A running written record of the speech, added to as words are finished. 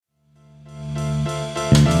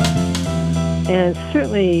And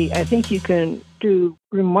certainly, I think you can do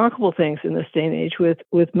remarkable things in this day and age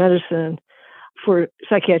with medicine for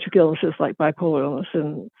psychiatric illnesses like bipolar illness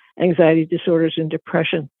and anxiety disorders and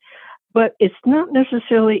depression. But it's not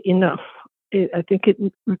necessarily enough. I think it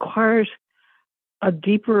requires a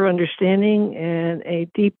deeper understanding and a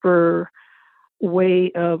deeper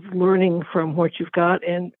way of learning from what you've got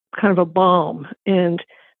and kind of a balm. And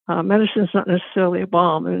medicine's not necessarily a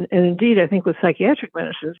balm. And indeed, I think with psychiatric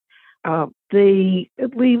medicines, they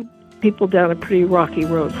lead people down a pretty rocky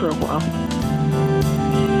road for a while.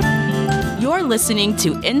 You're listening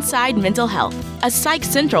to Inside Mental Health, a Psych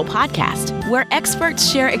Central podcast where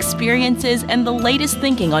experts share experiences and the latest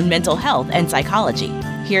thinking on mental health and psychology.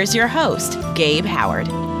 Here's your host, Gabe Howard.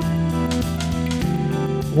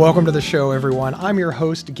 Welcome to the show, everyone. I'm your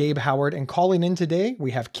host, Gabe Howard, and calling in today, we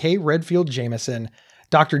have Redfield Jamison.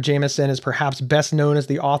 Dr. Jamison is perhaps best known as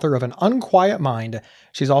the author of An Unquiet Mind.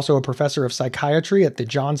 She's also a professor of psychiatry at the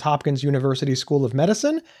Johns Hopkins University School of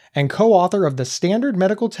Medicine and co-author of the Standard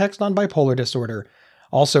Medical Text on Bipolar Disorder.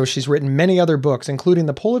 Also, she's written many other books, including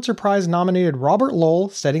the Pulitzer Prize-nominated Robert Lowell,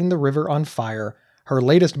 Setting the River on Fire. Her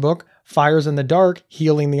latest book, Fires in the Dark,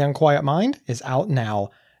 Healing the Unquiet Mind, is out now.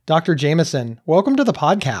 Dr. Jamison, welcome to the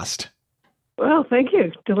podcast. Well, thank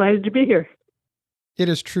you. Delighted to be here. It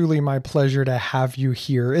is truly my pleasure to have you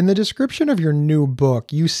here. In the description of your new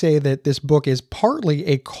book, you say that this book is partly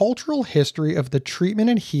a cultural history of the treatment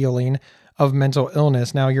and healing of mental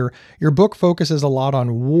illness. Now, your book focuses a lot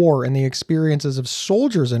on war and the experiences of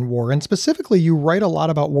soldiers in war. And specifically, you write a lot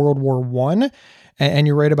about World War I, and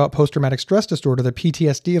you write about post-traumatic stress disorder, the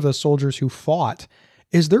PTSD of those soldiers who fought.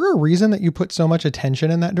 Is there a reason that you put so much attention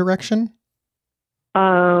in that direction?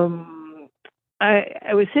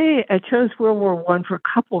 I would say I chose World War I for a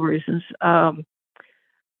couple of reasons.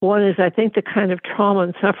 One is I think the kind of trauma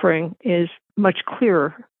and suffering is much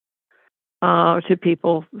clearer to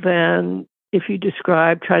people than if you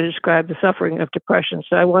try to describe the suffering of depression.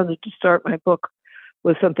 So I wanted to start my book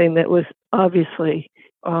with something that was obviously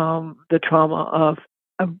the trauma of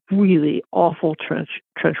a really awful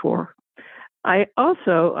trench war. One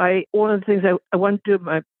of the things I wanted to do in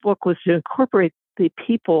my book was to incorporate the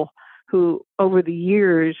people who over the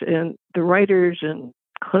years and the writers and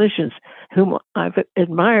clinicians whom I've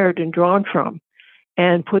admired and drawn from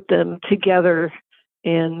and put them together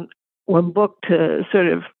in one book to sort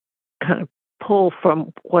of kind of pull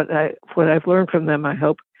from what I've learned from them, I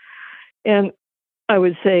hope. And I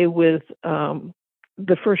would say with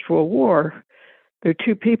the First World War, there are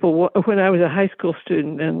two people. When I was a high school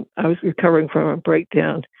student and I was recovering from a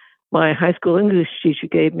breakdown, my high school English teacher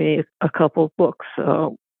gave me a couple of books,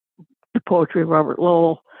 the poetry of Robert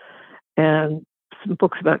Lowell, and some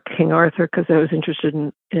books about King Arthur, because I was interested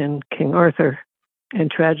in King Arthur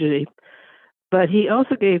and tragedy. But he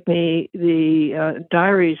also gave me the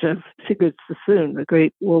diaries of Sigurd Sassoon, the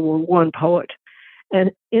great World War I poet.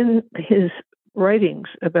 And in his writings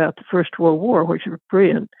about the First World War, which were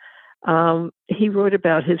brilliant, he wrote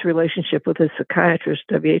about his relationship with his psychiatrist,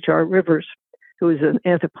 W.H.R. Rivers, who was an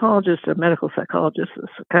anthropologist, a medical psychologist, a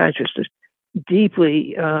psychiatrist,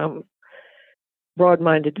 deeply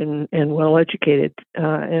broad-minded and well-educated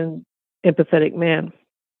and empathetic man.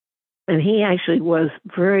 And he actually was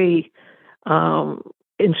very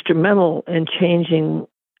instrumental in changing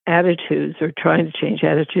attitudes or trying to change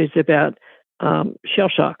attitudes about shell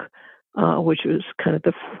shock, which was kind of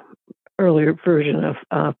the earlier version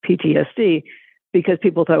of PTSD, because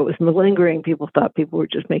people thought it was malingering. People thought people were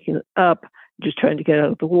just making it up, just trying to get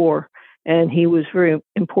out of the war. And he was very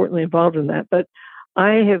importantly involved in that. But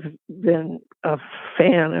I have been a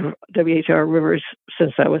fan of W.H.R. Rivers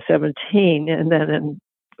since I was 17, and then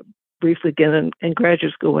briefly again in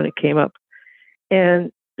graduate school when it came up.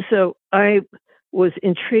 And so I was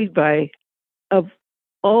intrigued by, of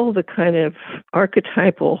all the kind of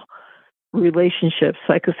archetypal relationships,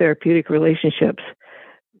 psychotherapeutic relationships,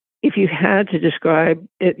 if you had to describe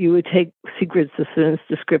it, you would take Sigurd Sassoon's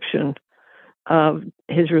description of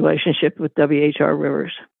his relationship with W.H.R.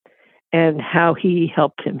 Rivers and how he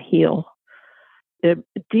helped him heal. A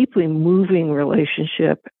deeply moving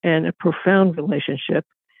relationship and a profound relationship.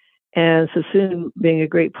 And Sassoon, being a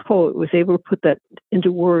great poet, was able to put that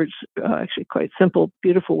into words, actually quite simple,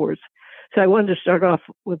 beautiful words. So I wanted to start off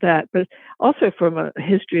with that. But also from a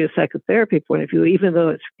history of psychotherapy point of view, even though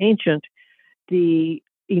it's ancient, the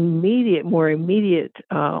more immediate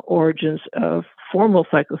origins of formal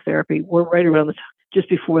psychotherapy were right around just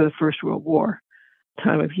before the First World War,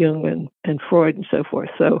 time of Jung and Freud and so forth.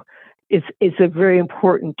 So it's a very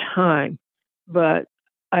important time, but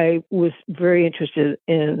I was very interested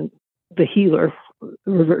in the healer,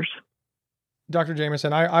 Rivers. Dr.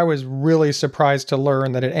 Jamison, I was really surprised to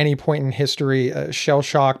learn that at any point in history, shell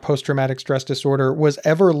shock, post-traumatic stress disorder was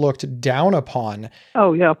ever looked down upon.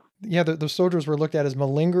 Oh, yeah. Yeah, the soldiers were looked at as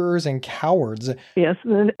malingerers and cowards. Yes,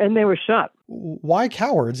 and they were shot. Why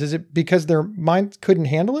cowards? Is it because their minds couldn't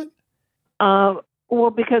handle it?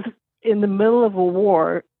 Well, because in the middle of a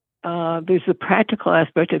war, there's the practical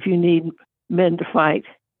aspect of you need men to fight.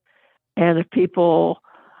 And if people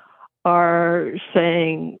are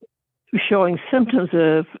showing symptoms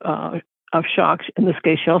of shocks, in this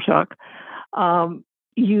case, shell shock,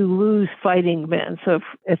 you lose fighting men. So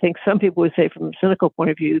I think some people would say from a cynical point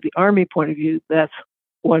of view, the Army point of view, that's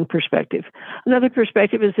one perspective. Another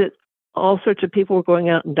perspective is that all sorts of people were going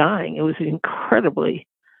out and dying. It was an incredibly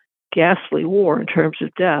ghastly war in terms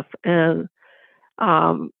of death. And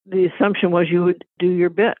the assumption was you would do your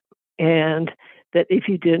bit. And that if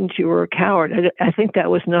you didn't, you were a coward. I think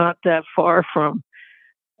that was not that far from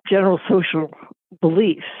general social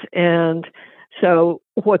beliefs. And so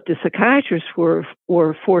what the psychiatrists were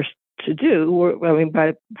forced to do,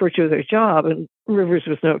 by virtue of their job, and Rivers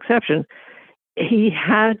was no exception, he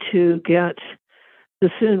had to get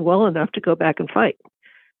Bassoon well enough to go back and fight.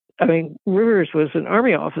 Rivers was an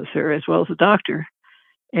Army officer as well as a doctor.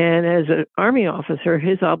 And as an Army officer,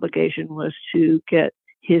 his obligation was to get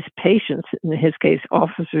his patients, in his case,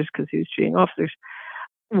 officers, because he was treating officers,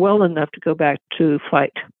 well enough to go back to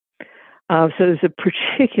fight. So there's a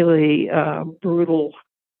particularly brutal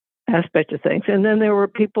aspect of things. And then there were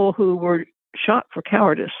people who were shot for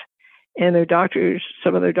cowardice. And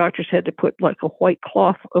some of their doctors had to put like a white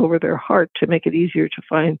cloth over their heart to make it easier to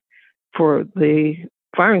find for the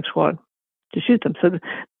firing squad to shoot them. So the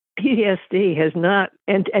PTSD has not,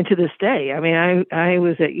 and to this day, I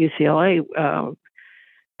was at UCLA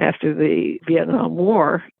after the Vietnam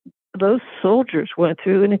War. Those soldiers went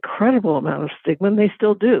through an incredible amount of stigma, and they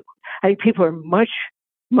still do. I think people are much,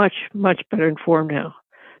 much, much better informed now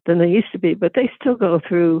than they used to be, but they still go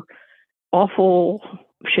through awful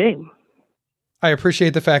shame. I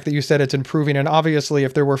appreciate the fact that you said it's improving. And obviously,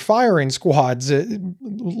 if there were firing squads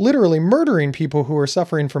literally murdering people who are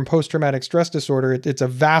suffering from post-traumatic stress disorder, it's a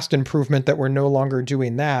vast improvement that we're no longer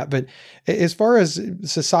doing that. But as far as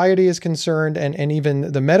society is concerned, and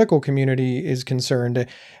even the medical community is concerned,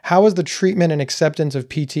 how has the treatment and acceptance of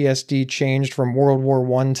PTSD changed from World War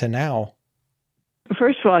I to now?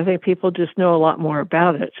 First of all, I think people just know a lot more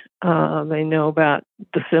about it. They know about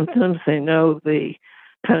the symptoms. They know the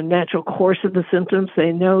kind of natural course of the symptoms.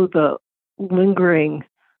 They know the lingering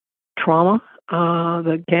trauma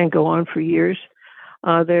that can go on for years.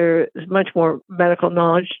 There is much more medical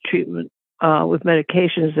knowledge, treatment with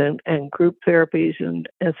medications and group therapies and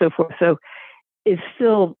so forth. So it's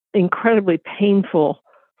still incredibly painful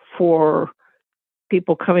for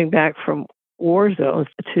people coming back from war zones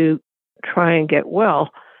to try and get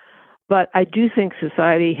well. But I do think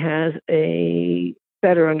society has a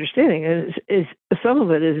better understanding. And is some of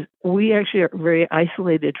it is we actually are very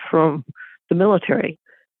isolated from the military.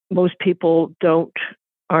 Most people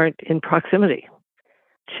aren't in proximity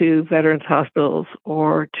to veterans hospitals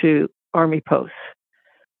or to Army posts.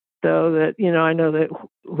 So that, I know that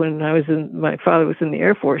when my father was in the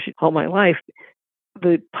Air Force all my life,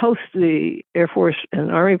 the Air Force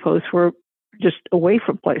and Army posts were just away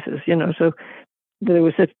from places, so there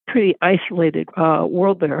was a pretty isolated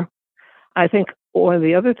world there. I think one of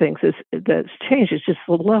the other things that's changed is just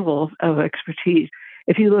the level of expertise.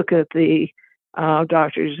 If you look at the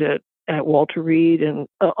doctors at Walter Reed and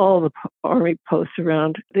all the Army posts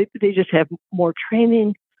around, they just have more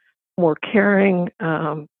training, more caring.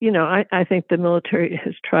 I think the military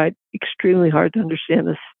has tried extremely hard to understand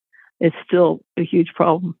this. It's still a huge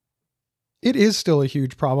problem. It is still a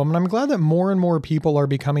huge problem, and I'm glad that more and more people are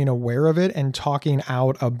becoming aware of it and talking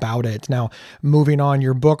out about it. Now, moving on,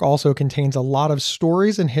 your book also contains a lot of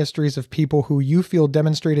stories and histories of people who you feel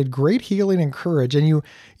demonstrated great healing and courage, and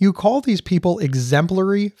you call these people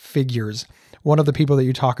exemplary figures. One of the people that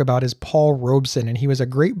you talk about is Paul Robeson, and he was a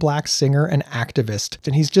great Black singer and activist,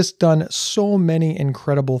 and he's just done so many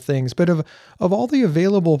incredible things. But of all the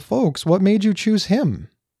available folks, what made you choose him?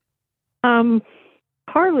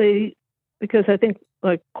 Partly because I think,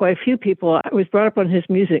 like quite a few people, I was brought up on his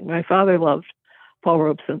music. My father loved Paul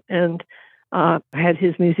Robeson and had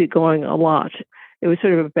his music going a lot. It was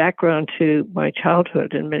sort of a background to my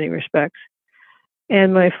childhood in many respects.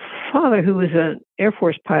 And my father, who was an Air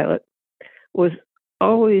Force pilot, was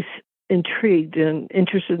always intrigued and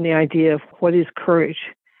interested in the idea of what is courage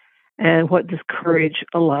and what does courage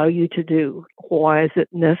allow you to do? Why is it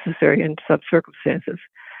necessary in some circumstances?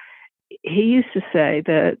 He used to say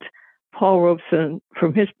that Paul Robeson,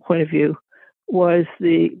 from his point of view, was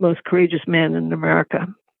the most courageous man in America.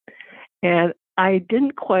 And I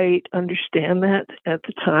didn't quite understand that at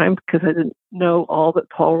the time because I didn't know all that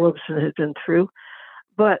Paul Robeson had been through.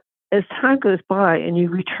 But as time goes by and you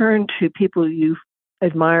return to people you've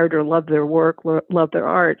admired or loved their work, loved their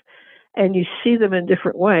art, and you see them in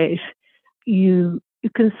different ways, you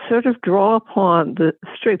can sort of draw upon the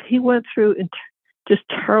strength. He went through just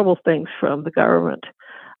terrible things from the government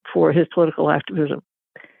for his political activism.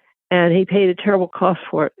 And he paid a terrible cost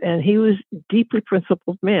for it. And he was a deeply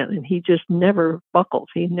principled man, and he just never buckled.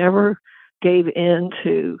 He never gave in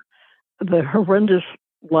to the horrendous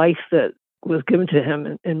life that was given to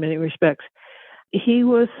him in many respects. He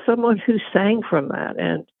was someone who sang from that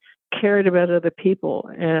and cared about other people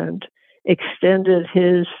and extended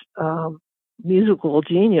his musical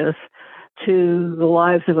genius to the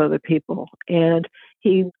lives of other people. And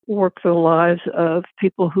he worked for the lives of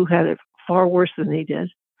people who had it far worse than he did.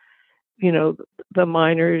 You know, the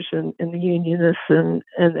miners and the unionists and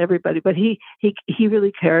everybody. But he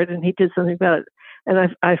really cared, and he did something about it.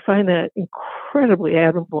 And I find that incredibly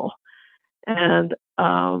admirable. And,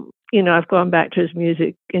 I've gone back to his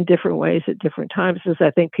music in different ways at different times, as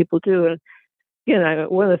I think people do. And,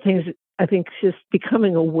 one of the things I think is just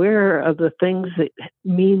becoming aware of the things that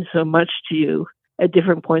mean so much to you at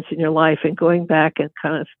different points in your life and going back and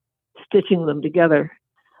kind of stitching them together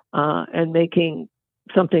and making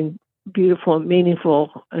something beautiful and meaningful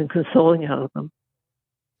and consoling out of them.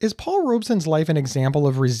 Is Paul Robeson's life an example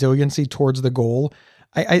of resiliency towards the goal?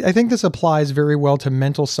 I think this applies very well to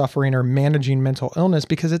mental suffering or managing mental illness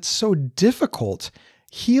because it's so difficult.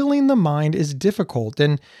 Healing the mind is difficult,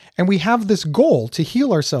 and we have this goal to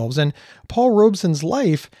heal ourselves. And Paul Robeson's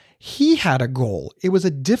life, he had a goal. It was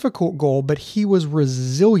a difficult goal, but he was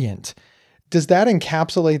resilient. Does that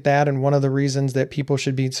encapsulate that and one of the reasons that people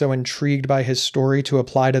should be so intrigued by his story to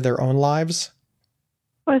apply to their own lives?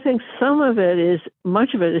 Well, I think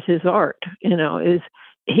much of it is his art,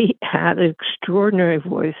 he had an extraordinary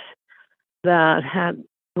voice that had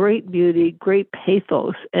great beauty, great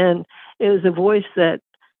pathos, and it was a voice that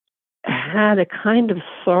had a kind of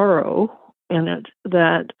sorrow in it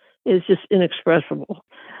that is just inexpressible.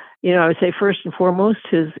 I would say first and foremost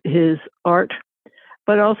his art,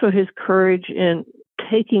 but also his courage in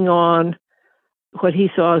taking on what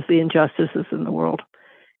he saw as the injustices in the world,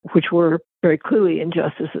 which were very clearly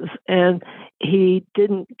injustices. And he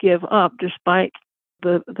didn't give up despite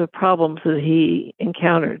the problems that he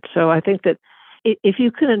encountered. So I think that if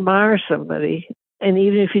you can admire somebody, and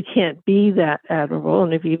even if you can't be that admirable,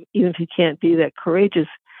 and even if you can't be that courageous,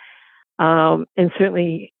 and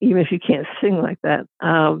certainly even if you can't sing like that,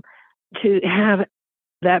 to have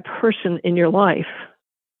that person in your life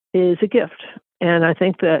is a gift. And I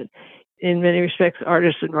think that in many respects,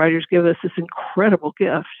 artists and writers give us this incredible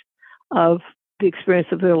gift of the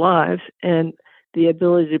experience of their lives and the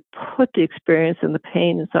ability to put the experience and the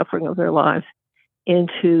pain and suffering of their lives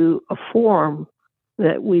into a form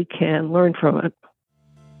that we can learn from it.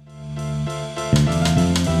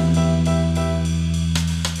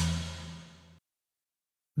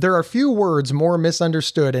 There are few words more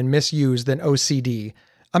misunderstood and misused than OCD.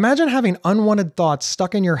 Imagine having unwanted thoughts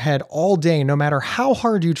stuck in your head all day, no matter how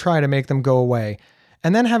hard you try to make them go away,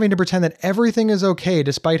 and then having to pretend that everything is okay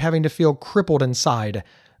despite having to feel crippled inside.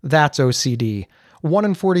 That's OCD. 1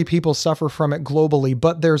 in 40 people suffer from it globally,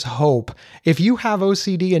 but there's hope. If you have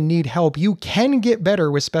OCD and need help, you can get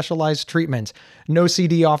better with specialized treatment.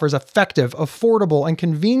 NoCD offers effective, affordable, and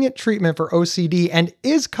convenient treatment for OCD and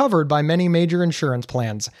is covered by many major insurance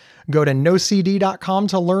plans. Go to nocd.com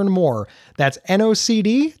to learn more. That's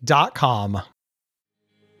nocd.com.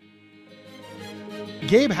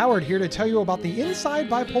 Gabe Howard here to tell you about the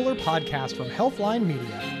Inside Bipolar podcast from Healthline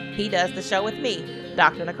Media. He does the show with me,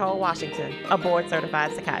 Dr. Nicole Washington, a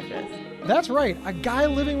board-certified psychiatrist. That's right, a guy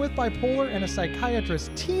living with bipolar and a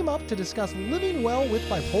psychiatrist team up to discuss living well with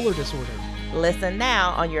bipolar disorder. Listen now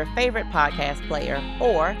on your favorite podcast player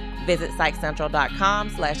or visit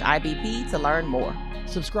psychcentral.com/IBP to learn more.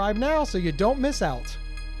 Subscribe now so you don't miss out.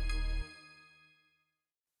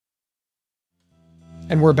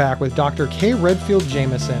 And we're back with Dr. K. Redfield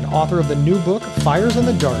Jamison, author of the new book, Fires in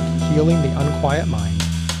the Dark, Healing the Unquiet Mind.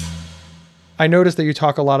 I noticed that you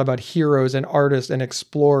talk a lot about heroes and artists and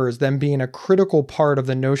explorers, them being a critical part of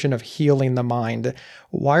the notion of healing the mind.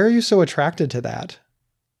 Why are you so attracted to that?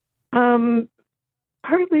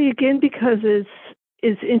 Partly, again, because it's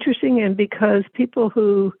interesting and because people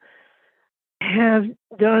who have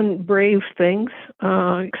done brave things,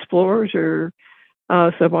 explorers or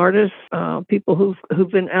some artists, people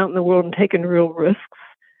who've been out in the world and taken real risks,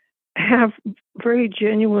 have very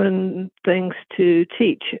genuine things to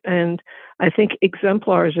teach. And I think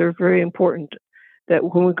exemplars are very important,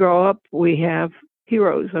 that when we grow up, we have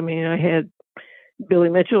heroes. I mean, I had Billy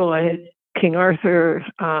Mitchell, I had King Arthur,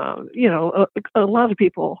 a lot of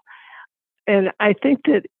people. And I think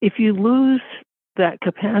that if you lose that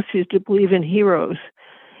capacity to believe in heroes,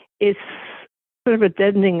 it's sort of a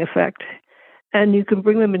deadening effect. And you can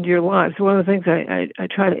bring them into your lives. One of the things I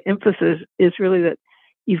try to emphasize is really that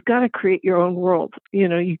you've got to create your own world.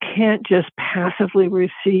 You can't just passively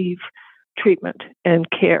receive treatment and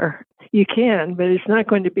care. You can, but it's not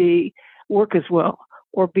going to work as well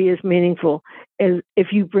or be as meaningful as if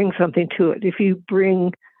you bring something to it. If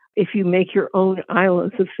you make your own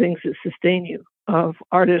islands of things that sustain you, of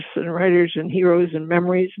artists and writers and heroes and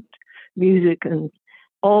memories and music and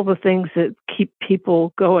all the things that keep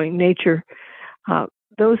people going, nature,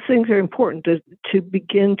 those things are important to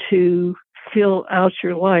begin to fill out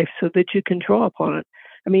your life so that you can draw upon it.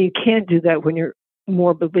 I mean, you can't do that when you're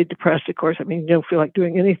morbidly depressed, of course. I mean, you don't feel like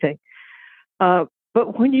doing anything.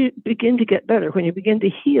 But when you begin to get better, when you begin to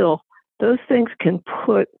heal, those things can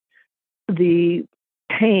put the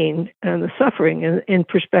pain and the suffering in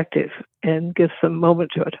perspective and give some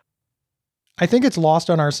moment to it. I think it's lost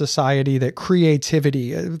on our society that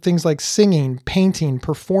creativity, things like singing, painting,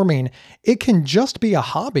 performing, it can just be a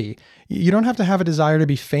hobby. You don't have to have a desire to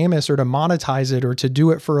be famous or to monetize it or to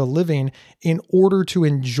do it for a living in order to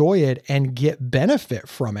enjoy it and get benefit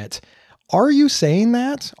from it. Are you saying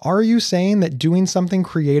that? Are you saying that doing something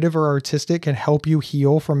creative or artistic can help you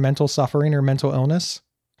heal from mental suffering or mental illness?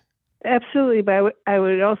 Absolutely. But I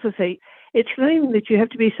would also say it's not even that you have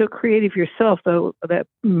to be so creative yourself, though that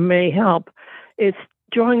may help. It's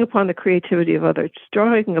drawing upon the creativity of others,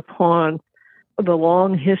 drawing upon the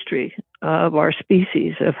long history of our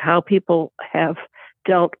species, of how people have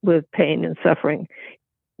dealt with pain and suffering.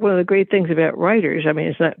 One of the great things about writers, I mean,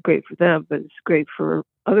 it's not great for them, but it's great for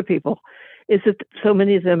other people, is that so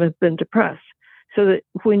many of them have been depressed. So that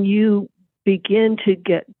when you begin to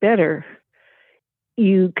get better,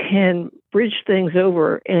 you can bridge things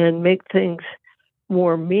over and make things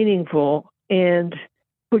more meaningful and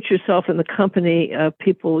put yourself in the company of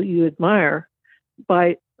people you admire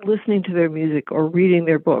by listening to their music or reading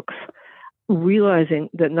their books, realizing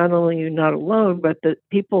that not only you're not alone, but that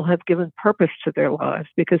people have given purpose to their lives.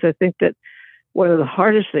 Because I think that one of the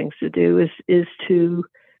hardest things to do is to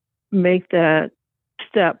make that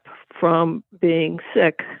step from being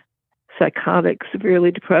sick, psychotic, severely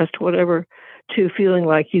depressed, whatever, to feeling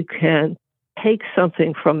like you can take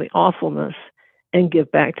something from the awfulness and give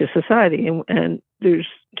back to society. And there's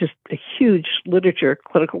just a huge literature,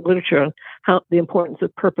 clinical literature, on how the importance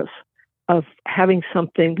of purpose, of having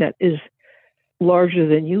something that is larger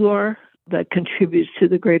than you are, that contributes to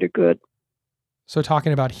the greater good. So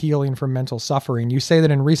talking about healing from mental suffering, you say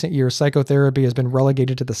that in recent years, psychotherapy has been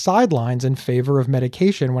relegated to the sidelines in favor of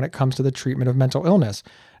medication when it comes to the treatment of mental illness.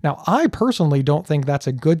 Now, I personally don't think that's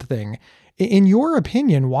a good thing. In your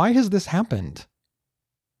opinion, why has this happened?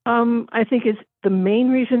 I think the main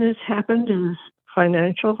reason it's happened is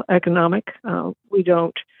financial, economic. We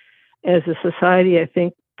don't, as a society, I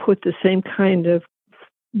think, put the same kind of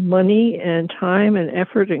money and time and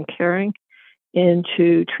effort and caring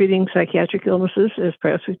into treating psychiatric illnesses as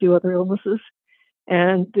perhaps we do other illnesses.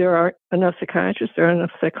 And there aren't enough psychiatrists, there aren't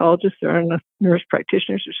enough psychologists, there aren't enough nurse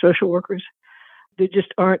practitioners or social workers. There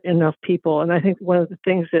just aren't enough people. And I think one of the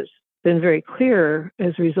things that's been very clear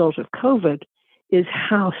as a result of COVID is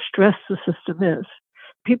how stressed the system is.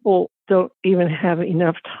 People don't even have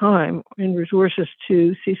enough time and resources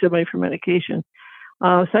to see somebody for medication.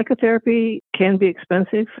 Psychotherapy can be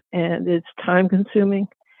expensive and it's time consuming.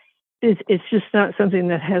 It's just not something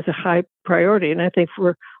that has a high priority. And I think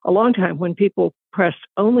for a long time, when people pressed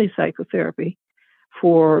only psychotherapy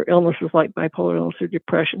for illnesses like bipolar illness or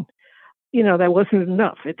depression, that wasn't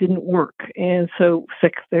enough. It didn't work. And so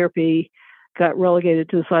psychotherapy got relegated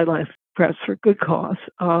to the sidelines, perhaps for good cause,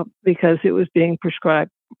 because it was being prescribed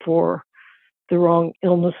for the wrong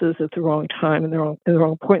illnesses at the wrong time and the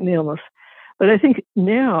wrong point in the illness. But I think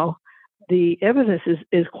now the evidence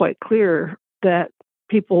is quite clear that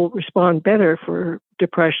people respond better for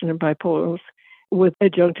depression and bipolar illness with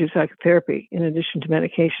adjunctive psychotherapy in addition to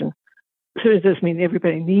medication. So it doesn't mean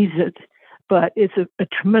everybody needs it, but it's a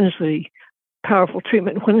tremendously powerful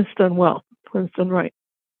treatment when it's done well, when it's done right.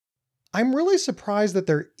 I'm really surprised that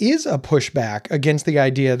there is a pushback against the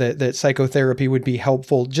idea that psychotherapy would be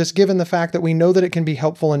helpful, just given the fact that we know that it can be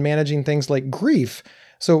helpful in managing things like grief.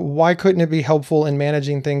 So why couldn't it be helpful in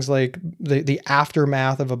managing things like the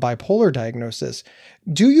aftermath of a bipolar diagnosis?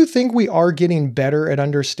 Do you think we are getting better at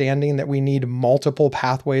understanding that we need multiple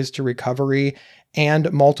pathways to recovery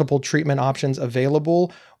and multiple treatment options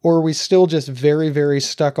available? Or are we still just very, very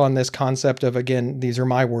stuck on this concept of, again, these are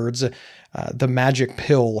my words, the magic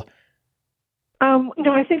pill?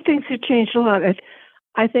 No, I think things have changed a lot.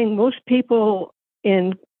 I think most people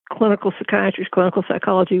in clinical psychiatry, clinical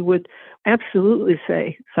psychology would absolutely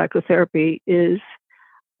say psychotherapy is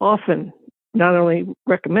often not only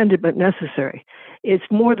recommended but necessary. It's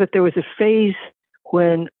more that there was a phase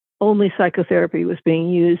when only psychotherapy was being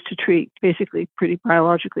used to treat basically pretty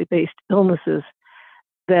biologically based illnesses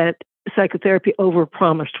that psychotherapy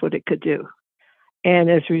overpromised what it could do. And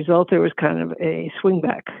as a result, there was kind of a swing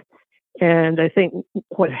back. And I think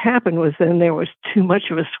what happened was then there was too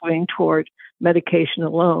much of a swing toward medication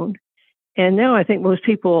alone. And now I think most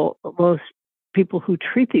people who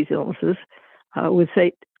treat these illnesses would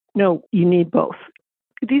say, no, you need both.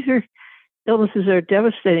 These are illnesses that are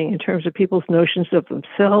devastating in terms of people's notions of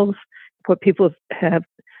themselves, what people have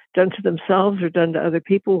done to themselves or done to other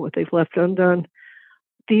people, what they've left undone.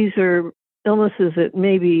 These are illnesses that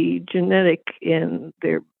may be genetic in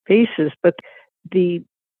their basis, but the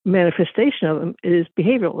manifestation of them is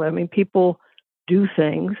behavioral. I mean, people do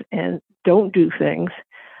things and don't do things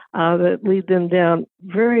that lead them down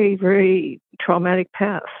very, very traumatic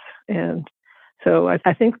paths. And so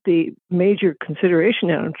I think the major consideration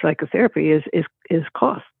now in psychotherapy is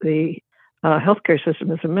cost. The healthcare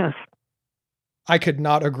system is a mess. I could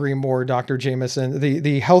not agree more, Dr. Jamison.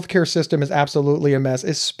 The healthcare system is absolutely a mess,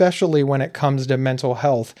 especially when it comes to mental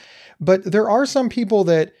health. But there are some people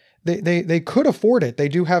that they could afford it. They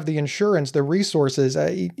do have the insurance, the resources,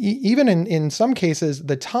 even in some cases,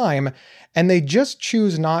 the time, and they just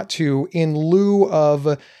choose not to in lieu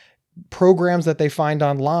of programs that they find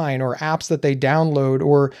online or apps that they download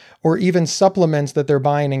or even supplements that they're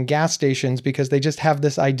buying in gas stations because they just have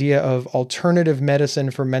this idea of alternative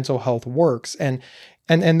medicine for mental health works. And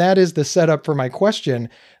that is the setup for my question.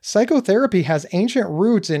 Psychotherapy has ancient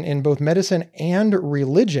roots in both medicine and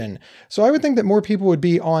religion. So I would think that more people would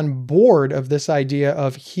be on board of this idea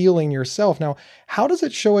of healing yourself. Now, how does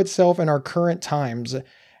it show itself in our current times?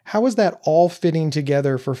 How is that all fitting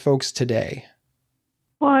together for folks today?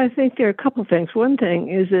 Well, I think there are a couple of things. One thing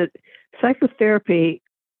is that psychotherapy,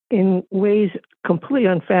 in ways completely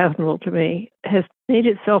unfathomable to me, has made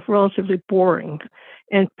itself relatively boring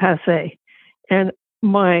and passé. And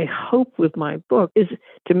my hope with my book is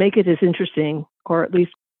to make it as interesting, or at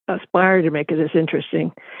least aspire to make it as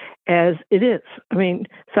interesting as it is. I mean,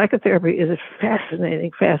 psychotherapy is a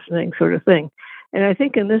fascinating sort of thing. And I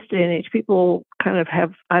think in this day and age, people kind of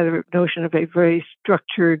have either a notion of a very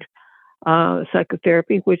structured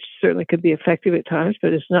psychotherapy, which certainly could be effective at times,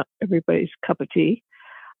 but it's not everybody's cup of tea.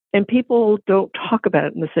 And people don't talk about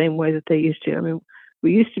it in the same way that they used to. I mean,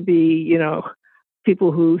 we used to be,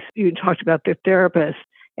 people who you talked about their therapists,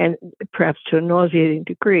 and perhaps to a nauseating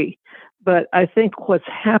degree. But I think what's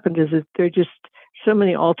happened is that there are just so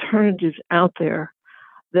many alternatives out there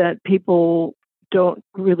that people don't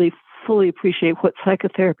really fully appreciate what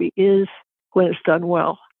psychotherapy is when it's done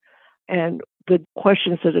well. And the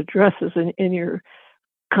questions it addresses in your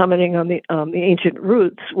commenting on the ancient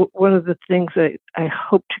roots, one of the things that I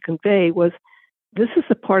hope to convey was this is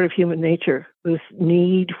a part of human nature, this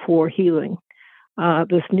need for healing,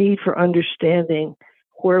 this need for understanding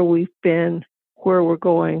where we've been, where we're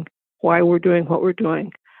going, why we're doing what we're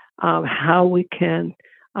doing, how we can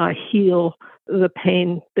heal the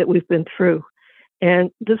pain that we've been through.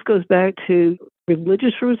 And this goes back to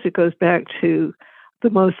religious roots. It goes back to the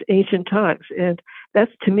most ancient times. And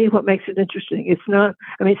that's, to me, what makes it interesting. It's not,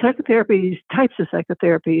 psychotherapies, types of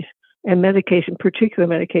psychotherapies and medication, particular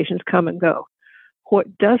medications, come and go.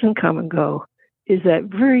 What doesn't come and go is that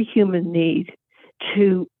very human need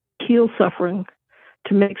to heal suffering,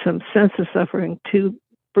 to make some sense of suffering, to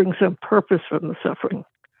bring some purpose from the suffering.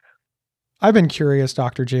 I've been curious,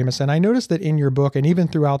 Dr. Jamison. I noticed that in your book and even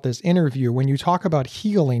throughout this interview, when you talk about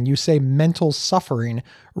healing, you say mental suffering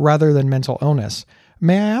rather than mental illness.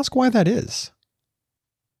 May I ask why that is?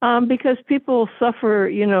 Because people suffer,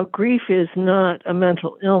 grief is not a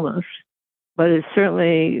mental illness, but it's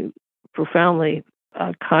certainly profoundly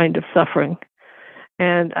a kind of suffering.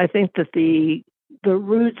 And I think that the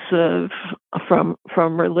roots from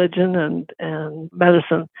religion and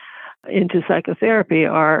medicine into psychotherapy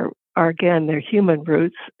are again, they're human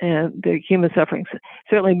roots and they're human sufferings.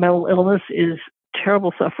 Certainly mental illness is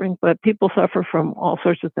terrible suffering, but people suffer from all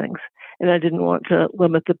sorts of things. And I didn't want to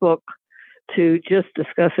limit the book to just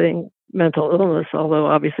discussing mental illness, although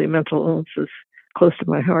obviously mental illnesses close to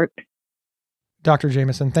my heart. Dr.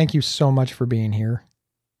 Jamison, thank you so much for being here.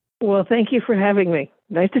 Well, thank you for having me.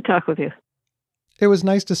 Nice to talk with you. It was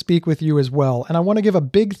nice to speak with you as well, and I want to give a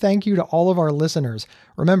big thank you to all of our listeners.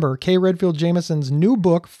 Remember, K. Redfield Jamison's new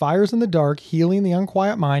book, Fires in the Dark, Healing the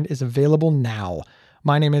Unquiet Mind, is available now.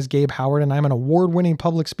 My name is Gabe Howard, and I'm an award-winning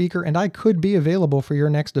public speaker, and I could be available for your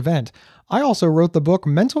next event. I also wrote the book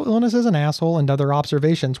Mental Illness is an Asshole and Other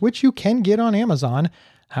Observations, which you can get on Amazon.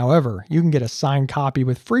 However, you can get a signed copy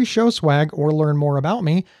with free show swag or learn more about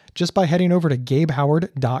me just by heading over to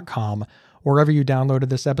gabehoward.com. Wherever you downloaded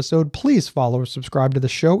this episode, please follow or subscribe to the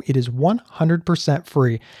show. It is 100%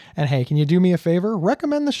 free. And hey, can you do me a favor?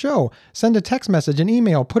 Recommend the show. Send a text message, an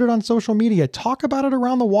email, put it on social media, talk about it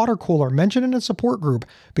around the water cooler, mention it in a support group,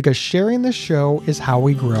 because sharing this show is how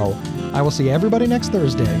we grow. I will see everybody next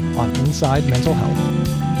Thursday on Inside Mental Health.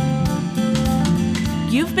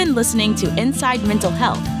 You've been listening to Inside Mental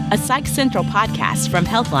Health, a Psych Central podcast from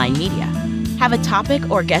Healthline Media. Have a topic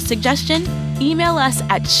or guest suggestion? Email us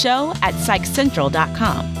at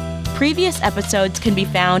show@psychcentral.com. Previous episodes can be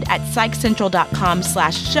found at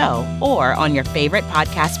psychcentral.com/show or on your favorite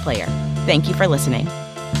podcast player. Thank you for listening.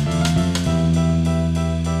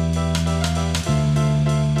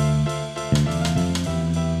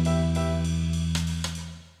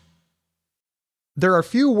 There are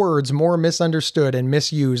few words more misunderstood and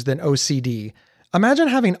misused than OCD. Imagine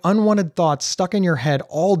having unwanted thoughts stuck in your head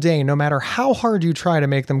all day, no matter how hard you try to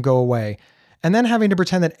make them go away, and then having to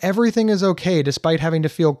pretend that everything is okay despite having to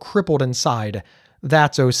feel crippled inside.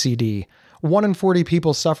 That's OCD. 1 in 40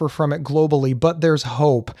 people suffer from it globally, but there's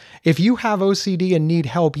hope. If you have OCD and need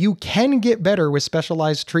help, you can get better with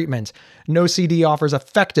specialized treatment. NoCD offers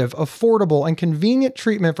effective, affordable, and convenient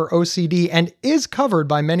treatment for OCD and is covered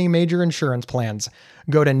by many major insurance plans.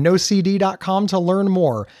 Go to nocd.com to learn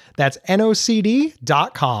more. That's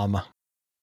nocd.com.